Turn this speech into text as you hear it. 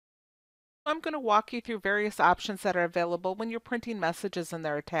I'm going to walk you through various options that are available when you're printing messages and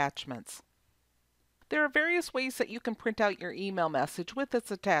their attachments. There are various ways that you can print out your email message with its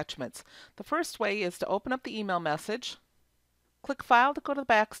attachments. The first way is to open up the email message, click File to go to the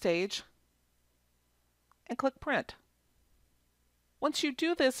backstage, and click Print. Once you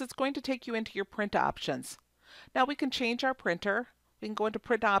do this, it's going to take you into your print options. Now we can change our printer. We can go into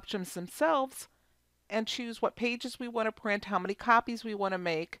print options themselves and choose what pages we want to print, how many copies we want to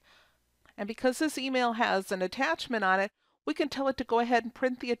make. And because this email has an attachment on it, we can tell it to go ahead and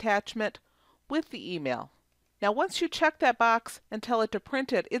print the attachment with the email. Now once you check that box and tell it to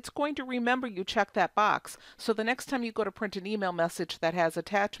print it, it's going to remember you checked that box. So the next time you go to print an email message that has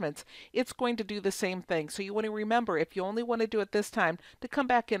attachments, it's going to do the same thing. So you want to remember, if you only want to do it this time, to come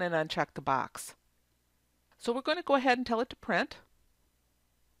back in and uncheck the box. So we're going to go ahead and tell it to print.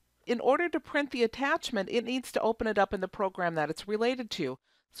 In order to print the attachment, it needs to open it up in the program that it's related to.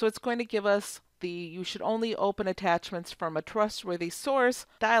 So it's going to give us the "you should only open attachments from a trustworthy source"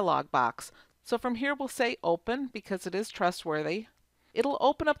 dialog box. So from here we'll say open because it is trustworthy. It'll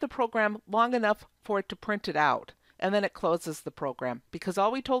open up the program long enough for it to print it out, and then it closes the program because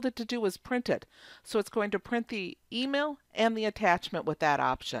all we told it to do was print it. So it's going to print the email and the attachment with that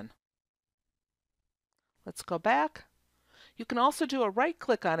option. Let's go back. You can also do a right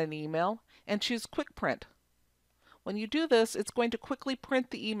click on an email and choose Quick Print. When you do this, it's going to quickly print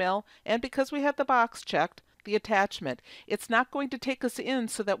the email, and because we have the box checked, the attachment. It's not going to take us in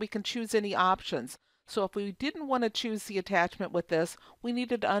so that we can choose any options. So if we didn't want to choose the attachment with this, we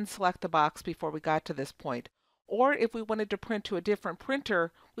needed to unselect the box before we got to this point. Or if we wanted to print to a different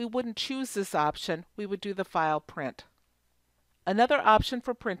printer, we wouldn't choose this option, we would do the File Print. Another option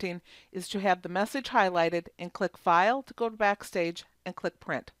for printing is to have the message highlighted and click File to go to Backstage and click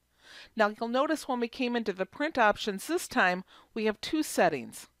Print. Now you'll notice when we came into the print options this time, we have two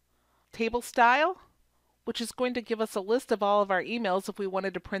settings. Table Style, which is going to give us a list of all of our emails if we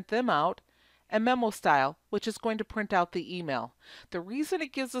wanted to print them out, and Memo Style, which is going to print out the email. The reason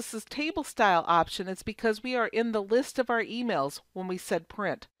it gives us this Table Style option is because we are in the list of our emails when we said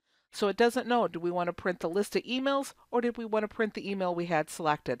print. So it doesn't know, do we want to print the list of emails or did we want to print the email we had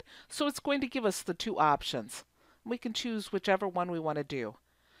selected? So it's going to give us the two options. We can choose whichever one we want to do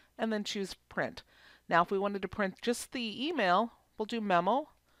and then choose Print. Now if we wanted to print just the email, we'll do Memo.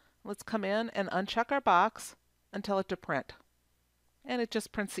 Let's come in and uncheck our box and tell it to print. And it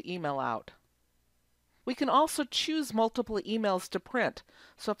just prints the email out. We can also choose multiple emails to print.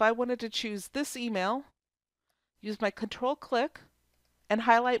 So if I wanted to choose this email, use my Control click, and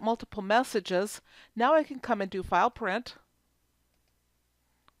highlight multiple messages, now I can come and do File Print,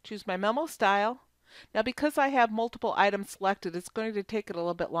 choose my Memo Style. Now because I have multiple items selected, it's going to take it a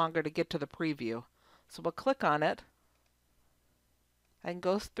little bit longer to get to the preview. So we'll click on it. I can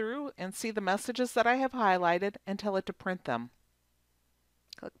go through and see the messages that I have highlighted and tell it to print them.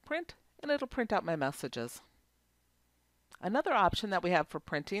 Click Print and it'll print out my messages. Another option that we have for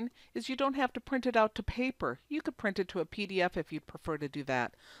printing is you don't have to print it out to paper. You could print it to a PDF if you'd prefer to do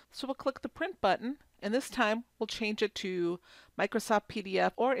that. So we'll click the Print button, and this time we'll change it to Microsoft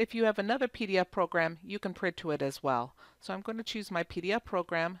PDF, or if you have another PDF program, you can print to it as well. So I'm going to choose my PDF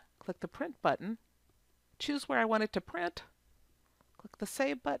program, click the Print button, choose where I want it to print, click the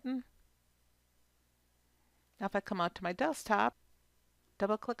Save button. Now if I come out to my desktop,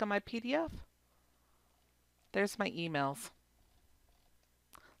 double click on my PDF, there's my emails.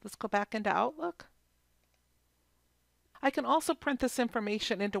 Let's go back into Outlook. I can also print this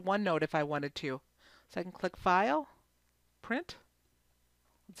information into OneNote if I wanted to. So I can click File, Print.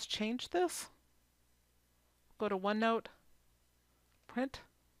 Let's change this. Go to OneNote, Print.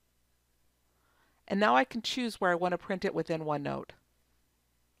 And now I can choose where I want to print it within OneNote.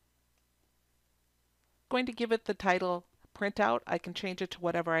 Going to give it the title Printout. I can change it to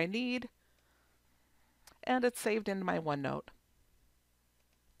whatever I need. And it's saved into my OneNote.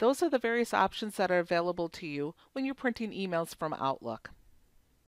 Those are the various options that are available to you when you're printing emails from Outlook.